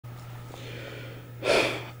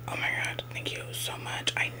so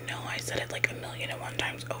much. I know I said it like 1,000,001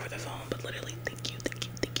 times over the phone, but literally, thank you, thank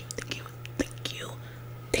you, thank you, thank you, thank you,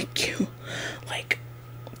 thank you. Like,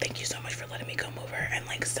 thank you so much for letting me come over and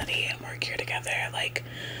like study and work here together. Like,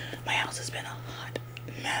 my house has been a hot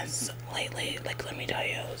mess lately, like, let me tell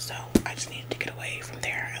you. So I just needed to get away from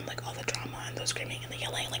there and like all the drama and the screaming and the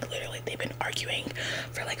yelling. Like, literally, they've been arguing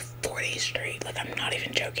for like 4 days straight. Like, I'm not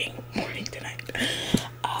even joking. Morning to night.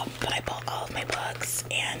 But I bought all of my books,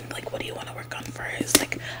 and like, what do you want to work on first?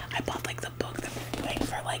 Like, I bought like the book that we're doing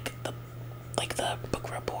for like the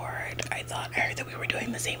book report. I heard that we were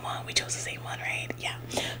doing the same one. We chose the same one, right? Yeah.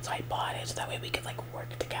 So I bought it so that way we could like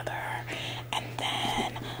work together. And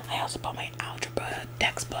then I also bought my algebra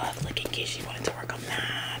textbook, like in case you wanted to work on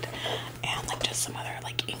that, and like just some other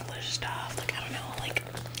like English stuff. Like, I don't know, like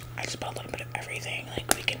I just bought a little bit of everything.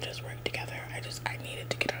 Like, we can just work together. I needed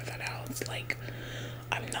to get out of that house. Like,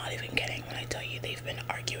 I'm not even kidding when I tell you they've been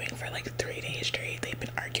arguing for like 3 days straight. They've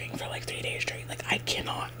been arguing for like 3 days straight. Like, I can't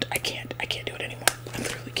do it anymore. I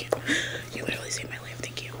literally can't. You literally saved my life.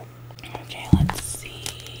 Thank you. Okay, let's see.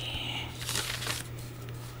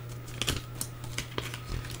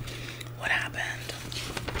 What happened?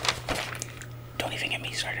 Don't even get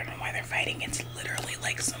me started on why they're fighting. It's literally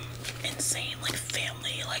like some insane, like,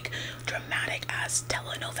 family, like, dramatic ass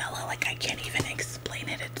telenovela. Like, I can't even explain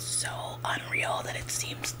it. It's so unreal that it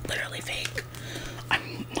seems literally fake.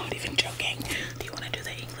 I'm not even joking. Do you want to do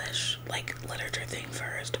the English like literature thing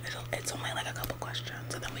first? It's only like a couple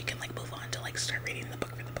questions, and then we can like move on to like start reading the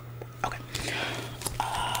book for the book. Okay.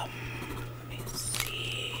 Let me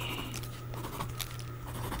see.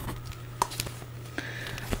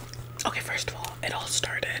 Okay, first of all, it all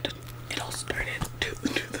started.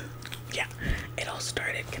 Yeah, it all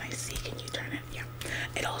started. Can I see? Can you turn it? Yeah.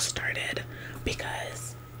 It all started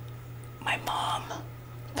because my mom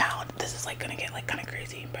found, this is like gonna get like kind of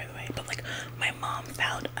crazy, by the way, but like my mom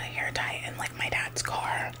found a hair tie in like my dad's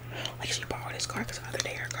car. Like, she borrowed his car because the other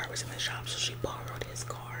day her car was in the shop, so she borrowed his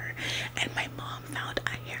car, and my mom found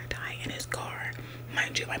a hair tie in his car.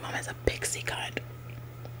 Mind you, my mom has a pixie cut.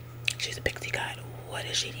 She's a pixie cut. What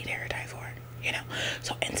does she need a hair tie for? You know?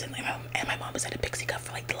 So instantly, my mom has had a pixie cut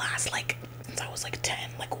for like the last, like, since I was like 10.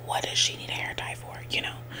 Like, what does she need a hair tie for? You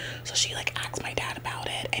know? So she like asked my dad about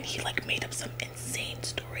it, and he like made up some insane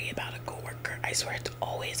story about a coworker. I swear it's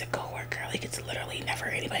always a coworker. Like, it's literally never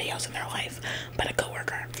anybody else in their life but a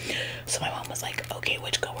coworker. So my mom was like, okay,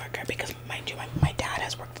 which coworker? Because mind you, my dad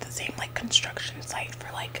has worked at the same like construction site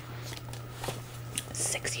for like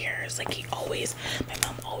 6 years. Like, my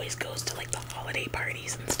mom always goes to like the holiday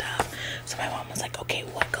parties and stuff. So my mom was like, okay,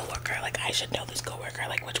 what coworker? Like, I should know this coworker.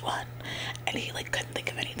 Like, which one? And he like couldn't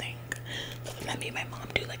think of anything. So then that made my mom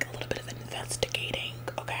do like a little bit of investigating.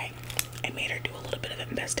 Okay, I made her do a little bit of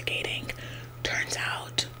investigating. Turns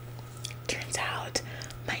out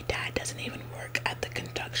my dad doesn't even work at the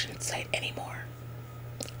construction site anymore.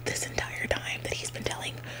 This entire time that he's been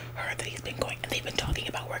telling her that he's been going, and they've been talking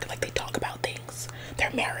about work, like they talk about things.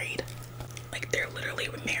 They're married. Like, they're literally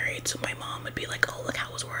married. So my mom would be like, oh, like,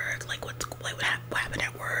 how was work? Like, what happened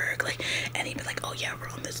at work? Like, and he'd be like, oh yeah, we're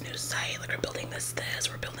on this new site. Like, we're building this,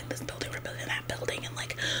 we're building this building, we're building that building, and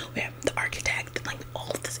like, we have the architect, and like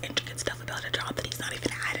all of this intricate stuff about a job that he's not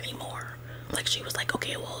even at anymore. Like, she was like,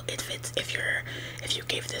 okay, well, if you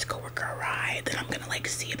gave this coworker a ride, then I'm gonna like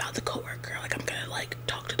see about the coworker. Like, I'm gonna like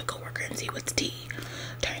talk to the coworker and see what's tea.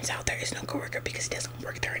 Turns out there is no coworker because he doesn't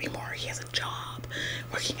work there anymore. He has a job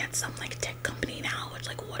working at some like tech company now. Which,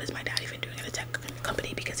 like, what is my dad even doing at a tech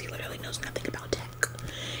company? Because he literally knows nothing about tech.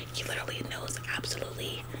 He literally knows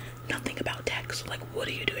absolutely nothing about tech. So like, what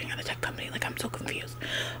are you doing at a tech company? Like, I'm so confused.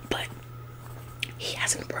 But he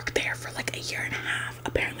hasn't worked there for like 1.5 years,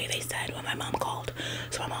 apparently, they said when my mom called.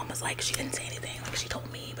 So my mom was like, she didn't say anything. Like, she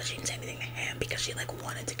told me, but she didn't say anything to him because she like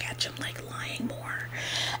wanted to catch him like lying more.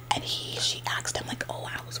 And she asked him like, oh,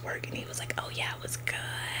 how was work? And he was like, oh yeah, it was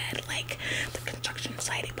good. Like, the construction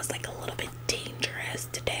site, it was like a little bit dangerous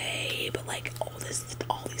today, but like all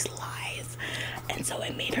these lies. And so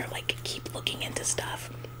it made her like keep looking into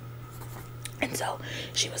stuff. And so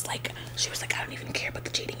she was like, I don't even care about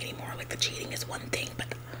the cheating anymore. Like, the cheating is one thing, but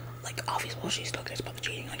like, obviously, well, she still cares about the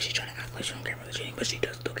cheating. Like, she's trying to act like she don't care about the cheating, but she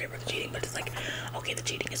does still care about the cheating. But it's like, okay, the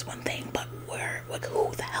cheating is one thing, but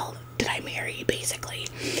who the hell did I marry, basically?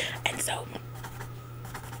 And so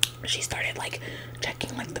she started like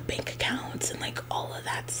checking like the bank accounts and like all of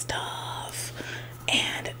that stuff.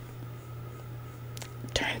 And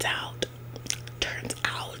turns out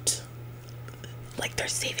like their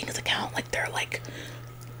savings account, like their like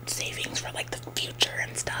savings for like the future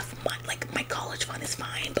and stuff, my college fund is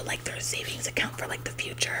fine, but like their savings account for like the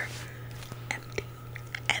future,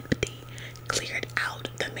 empty, clear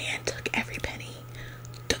out, the man took every penny.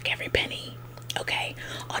 Okay,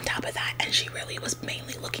 on top of that, and she really was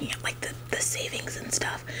mainly looking at like the savings and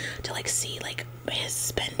stuff to like see like his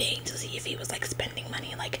spending, to see if he was like spending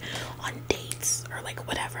money like on dates or like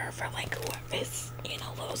whatever for like his, you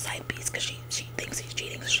know, little side piece, because she thinks he's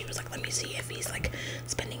cheating. So she was like, let me see if he's like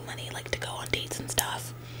spending money like to go on dates and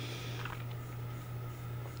stuff.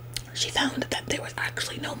 She found that there was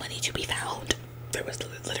actually no money to be found. There was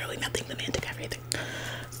literally nothing. The man took everything.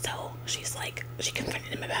 So she's like, she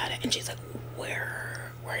confronted him about it, and she's like,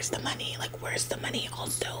 where's the money? Like, where's the money?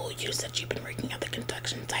 Also, you said you've been working at the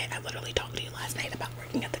construction site. I literally talked to you last night about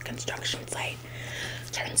working at the construction site.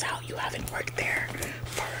 Turns out you haven't worked there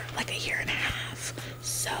for like a year and a half.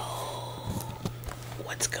 So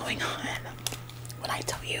what's going on? When I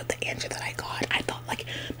tell you the answer that I got, I thought like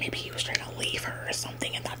maybe he was trying to leave her or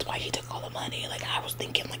something, and that's why he took all the money. Like, I was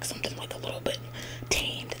thinking like something like a little bit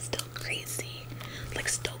tamed. It's still crazy, like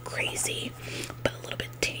still crazy, but a little bit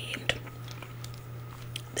tamed.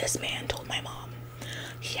 This man told my mom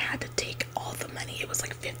he had to take all the money. It was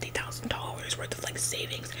like $50,000 worth of like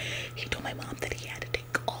savings. He told my mom that he had to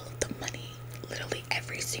take all of the money, literally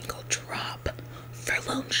every single drop, for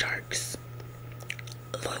loan sharks.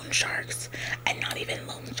 And not even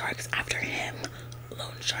loan sharks after him,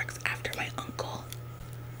 loan sharks after my uncle.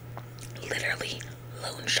 Literally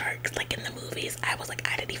loan sharks, like in the movies. I was like,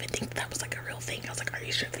 I didn't even think that was like a real thing. I was like, are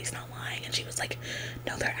you sure that he's not lying? And she was like,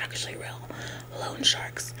 no, they're actually real. Loan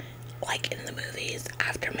sharks, like in the movies,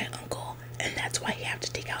 after my uncle. And that's why you have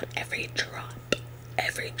to take out every drop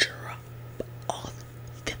of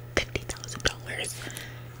 $50,000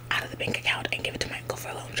 out of the bank account and give it to my uncle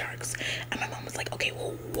for loan sharks. And my mom was like, okay,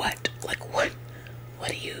 well, what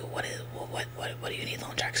do you need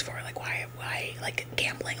loan sharks for? Like, why like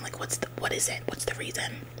gambling? Like, what is it? What's the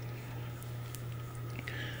reason?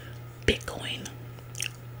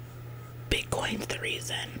 Bitcoin's the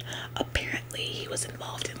reason. Apparently he was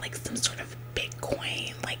involved in like some sort of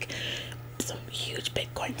Bitcoin, like some huge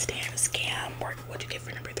Bitcoin scam. Or what'd you get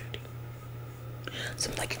for number 13?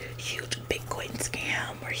 Some like huge Bitcoin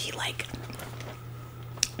scam where he like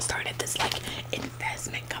started this like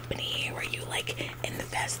investment company where you like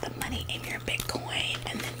invest the money in your Bitcoin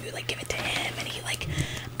and then you like give it to him, and he like,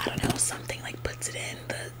 I don't know, something like puts it in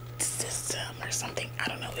the system or something. I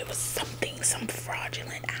don't know, it was something, some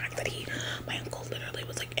fraudulent act that my uncle literally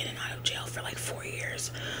was like in and out of jail for like 4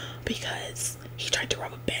 years because he tried to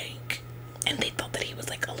rob a bank, and they thought that he was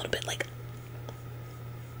like a little bit like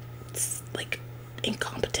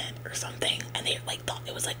incompetent or something, and they like thought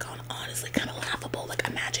it was like honestly kind of laughable. Like,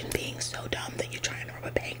 imagine being so dumb that you're trying to rob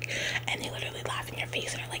a bank and they literally laugh in your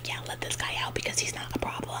face and are like, yeah, let this guy out because he's not a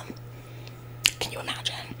problem. Can you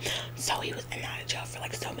imagine? So he was in and out of jail for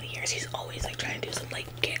like so many years. He's always like trying to do some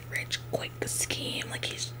like get rich quick scheme. Like,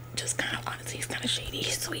 he's just kind of, honestly, he's kind of shady.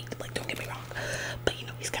 He's sweet, like, don't get me wrong, but you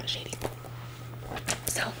know, he's kind of shady.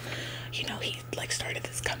 So, you know, he like started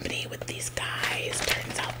this company with these guys.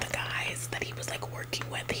 Turns out the guys that he was like working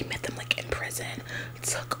with, he met them like in prison,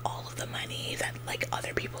 took all of the money that like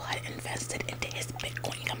other people had invested into his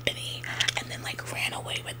Bitcoin company, and then like ran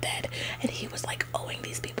away with it. And he was like owing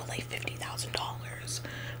these people like $50,000,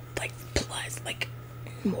 like plus like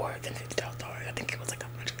more than $50,000. I think it was like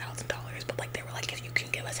 $100,000. But like, they were like, if you can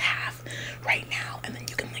give us half right now, and then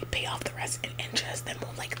you can like pay off the rest in interest, then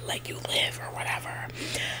we'll like let you live or whatever.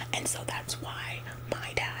 And so that's why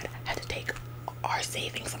my dad had to take our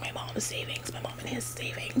savings and my mom and his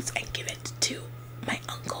savings, and give it to my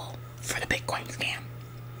uncle for the Bitcoin scam.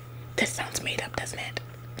 This sounds made up, doesn't it?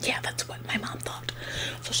 Yeah, that's what my mom thought.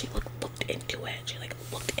 So she looked into it. She like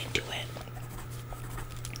looked into it.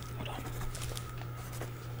 Hold on.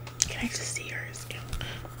 Can I just see yours? Yeah.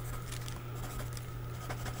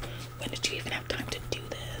 When did you even have time to do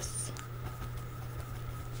this?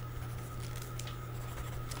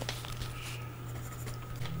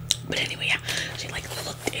 But anyway, yeah, she like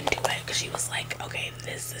looked into it because she was like, okay,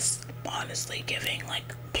 this is honestly giving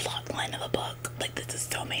like plot line of a book. Like, this is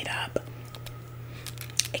so made up.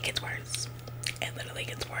 It gets worse. It literally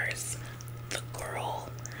gets worse. The girl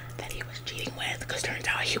that he was cheating with, because turns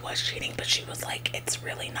out he was cheating, but she was like, it's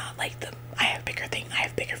really not like I have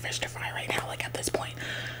bigger fish to fry right now. Like, at this point,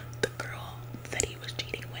 the girl that he was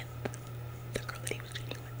cheating with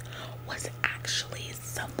was actually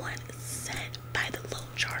someone sent by the loan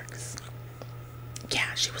sharks.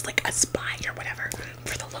 Yeah, she was like a spy or whatever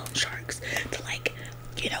for the loan sharks to like,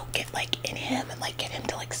 you know, get like in him and like get him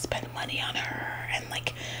to like spend money on her and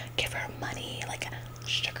like give her money, like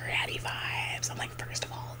sugar daddy vibes. I'm like, first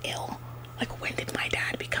of all, ill. Like, when did my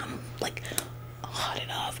dad become like hot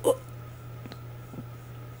enough? Ooh.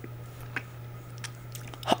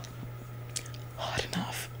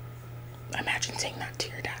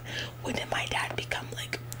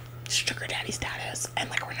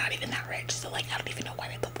 rich. So like I don't even know why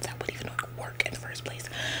they thought that would even work in the first place.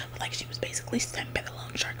 But like she was basically sent by the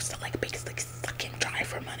loan sharks to like basically suck him dry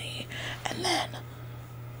for money, and then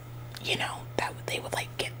you know that they would like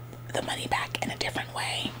get the money back in a different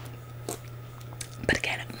way. But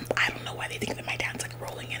again, I don't know why they think that my dad's like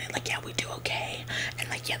rolling in it. Like, yeah, we do okay, and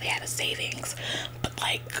like, yeah, they had a savings, but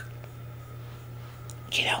like,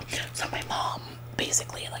 you know. So my mom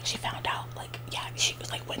basically like she found out like, yeah, she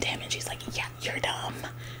was like went to him and she's like, yeah, you're dumb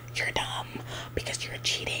because you're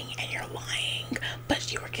cheating and you're lying,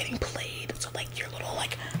 but you were getting played. So like your little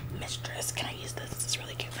like mistress, can I use this? This is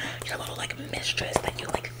really cute. Your little like mistress that you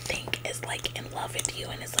like think is like in love with you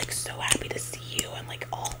and is like so happy to see you and like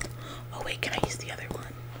all. Oh wait, can I use the other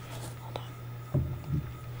one? Hold on.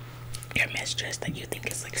 Your mistress that you think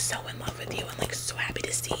is like so in love with you and like so happy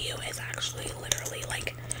to see you is actually literally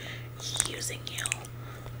like using you.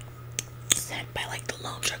 Sent by like the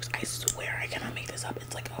loan sharks. I swear I cannot make this up.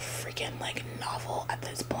 It's like a freaking like novel at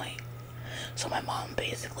this point. So my mom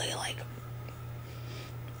basically like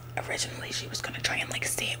originally she was gonna try and like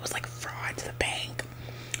say it was like fraud to the bank.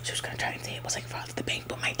 She was gonna try and say it was like fraud to the bank,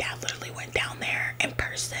 but my dad literally went down there in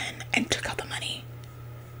person and took out the money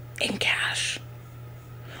in cash.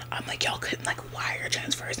 I'm like, y'all couldn't like wire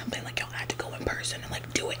transfer or something, like y'all had to go in person and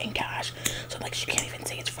like do it in cash. So like she can't even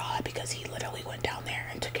say it's fraud because he literally went down there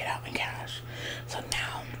and took it out in cash. So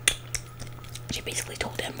now she basically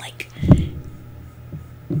told him like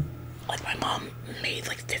my mom made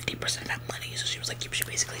like 50% of that money, so she was like, she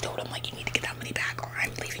basically told him like, you need to get that money back or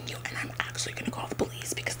I'm leaving you and I'm actually gonna call the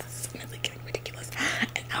police because this is really getting ridiculous.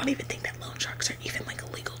 And I don't even think that loan sharks are even like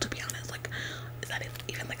illegal, to be honest. Like, is that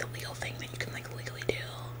even like a legal thing that you can like legally do?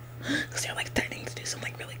 Because they're like threatening to do some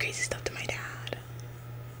like really crazy stuff to my dad.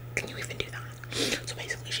 Can you even do that? So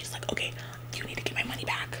basically she's like, okay, you need to get my money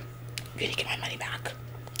back. You need to get my money back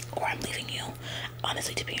or I'm leaving you.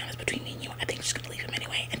 Honestly, to be honest, between me and you, I think she's gonna leave him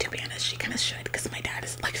anyway. And to be honest, she kind of should, because my dad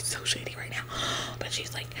is like so shady right now. But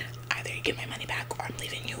she's like, either you get my money back or I'm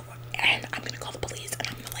leaving you, and I'm gonna call the police and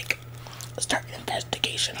I'm gonna like start an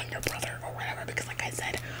investigation on your brother or whatever. Because like I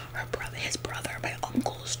said, his brother, my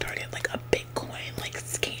uncle, started like a Bitcoin like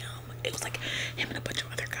scam. It was like him and a bunch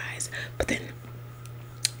of other guys. But then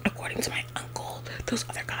according to my uncle, those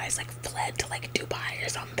other guys like fled to like Dubai or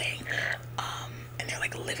something. And they're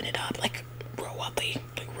like living it up, like real wealthy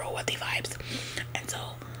vibes. And so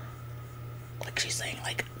like she's saying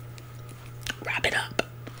like, wrap it up,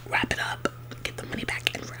 get the money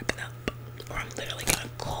back and wrap it up, or I'm literally gonna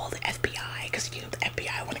call the FBI. Because you know the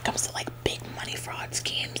FBI, when it comes to like big money fraud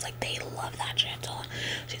schemes, like they love that shit. So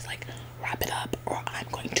she's like, wrap it up or I'm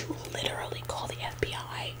going to literally call the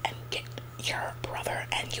FBI and get your brother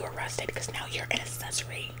and you arrested, because now you're an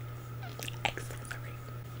accessory.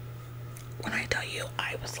 When I tell you,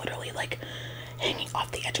 I was literally like hanging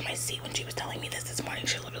off the edge of my seat when she was telling me this morning.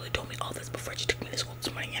 She literally told me all this before she took me to school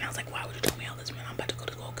this morning, and I was like, why would you tell me all this when I'm about to go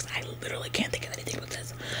to school? Because I literally can't think of anything with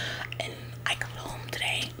this. And I got home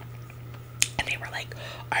today and they were like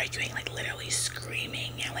arguing, like literally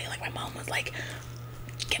screaming, and like my mom was like,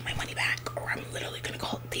 get my money back or I'm literally gonna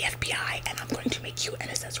call the FBI and I'm going to make you an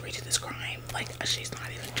accessory to this crime. Like, she's not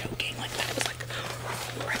even joking. Like, that was like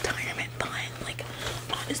retirement fund. Like,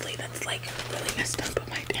 honestly, that's like really messed up. But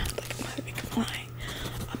my dad, like,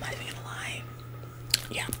 I'm not even gonna lie.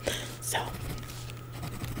 Yeah. So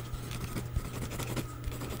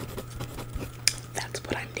that's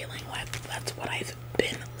what I'm dealing with. That's what I've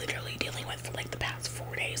been literally dealing with for like the past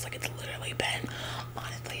 4 days. Like, it's literally been,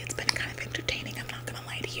 honestly, it's been kind of entertaining, I'm not gonna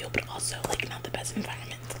lie to you, but also like not the best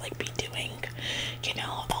environment to like be doing, you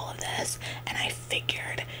know, all of this. And I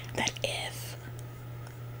figured that if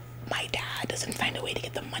my dad doesn't find a way to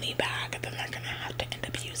get the money back, then they're gonna have to end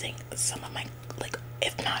up using some of my, like,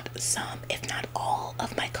 if not all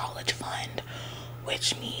of my college fund,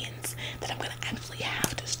 which means that I'm gonna actually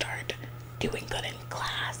have to start doing good in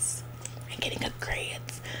class and getting good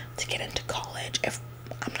grades to get into college. If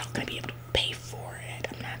I'm not gonna be able to pay for it,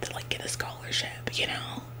 I'm gonna have to like get a scholarship, you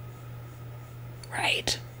know,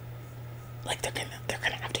 right? Like they're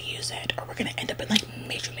gonna have to use it, or we're gonna end up in like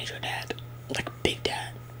major debt, like big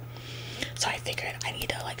debt. So I figured I need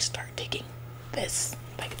to like start taking this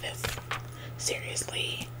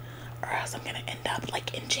seriously, or else I'm gonna end up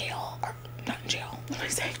like in jail, or not in jail. What am I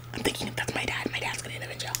saying? I'm thinking if that's my dad's gonna end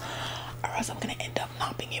up in jail, or else I'm gonna end up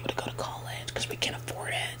not being able to go to college because we can't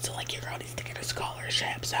afford it. So like your girl needs to get a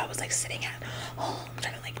scholarship. So I was like sitting at home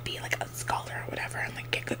trying to like be like a scholar or whatever and like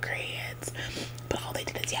get good grades, but all they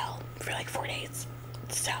did is yell for like 4 days.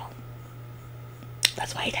 So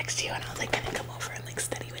that's why I texted you and I was like, gonna come over and like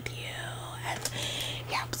study with you. And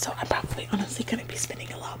yeah, so I'm probably honestly gonna be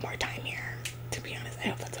spending a lot more time here, to to be honest, I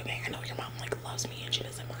hope that's okay. I know your mom like loves me and she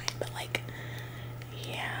doesn't mind, but like,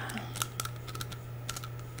 yeah,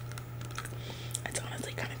 it's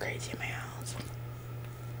honestly kind of crazy in my house.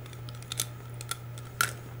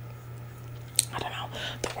 I don't know.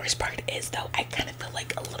 The worst part is though, I kind of feel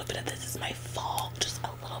like a little bit of this is my fault, just a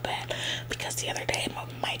little bit, because the other day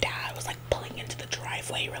my dad was like pulling into the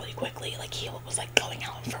driveway really quickly, like he was like going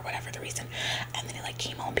out for whatever the reason, and then he like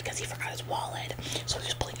came home because he forgot his wallet, so he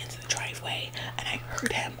was pulling into the driveway, and I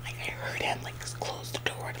heard him like close the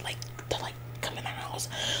door to like come in the house.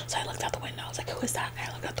 So I looked out the window. I was like, who is that? And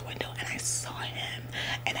I looked out the window and I saw him,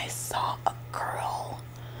 and I saw a girl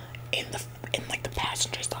in like the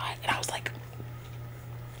passenger side, and I was like,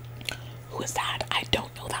 who is that? I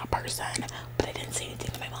don't know that person, but I didn't say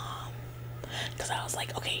anything to my mom because I was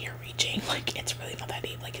like, okay, you're reaching, like it's really not that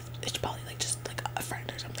deep, like it's probably like just like a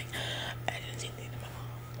friend or something. And I didn't say anything to my mom,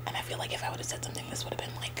 and I feel like if I would have said something, this would have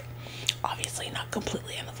been like obviously not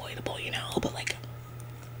completely unavoidable, you know, but like,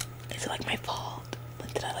 is it like my fault?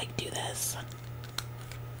 Like, did I like do this?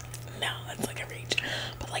 No, that's like a reach,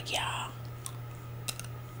 but like, yeah,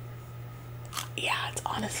 it's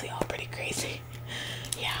honestly all pretty crazy.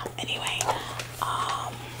 Yeah, anyway,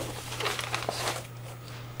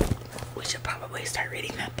 we should probably start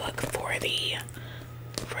reading that book for the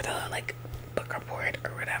like book report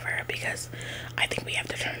or whatever, because I think we have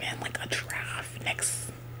to turn in like a draft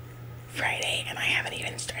next Friday, and I haven't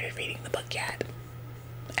even started reading the book yet.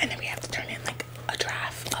 And then we have to turn in like a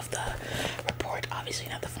draft of the report, obviously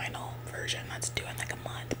not the final version, that's due in like a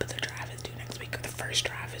month, but the draft is due next week, or the first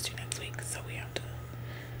draft is due next week, so we have to,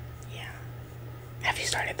 yeah. Have you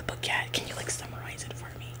started the book yet? Can you like summarize it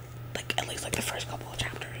for me? Like at least like the first couple of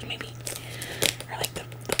chapters maybe, or like the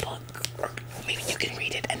book, or maybe you can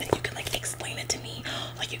read it and then you can like explain it to me.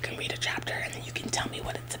 Like you can read a chapter and then you can tell me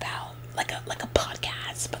what it's about, like a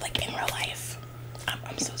podcast, but like in real life.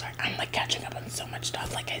 I'm so sorry, I'm like catching up on so much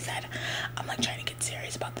stuff. Like I said, I'm like trying to get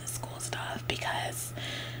serious about this school stuff because,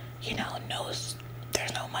 you know,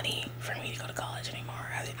 there's no money for me to go to college anymore.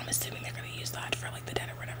 I'm assuming they're gonna use that for like the debt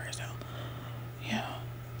or whatever, so yeah,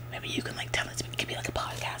 maybe you can like tell it to me. It could be like a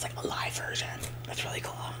podcast, like a live version. That's really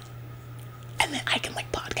cool. And then I can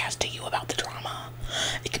like podcast to you about the drama.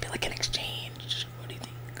 It could be like an exchange.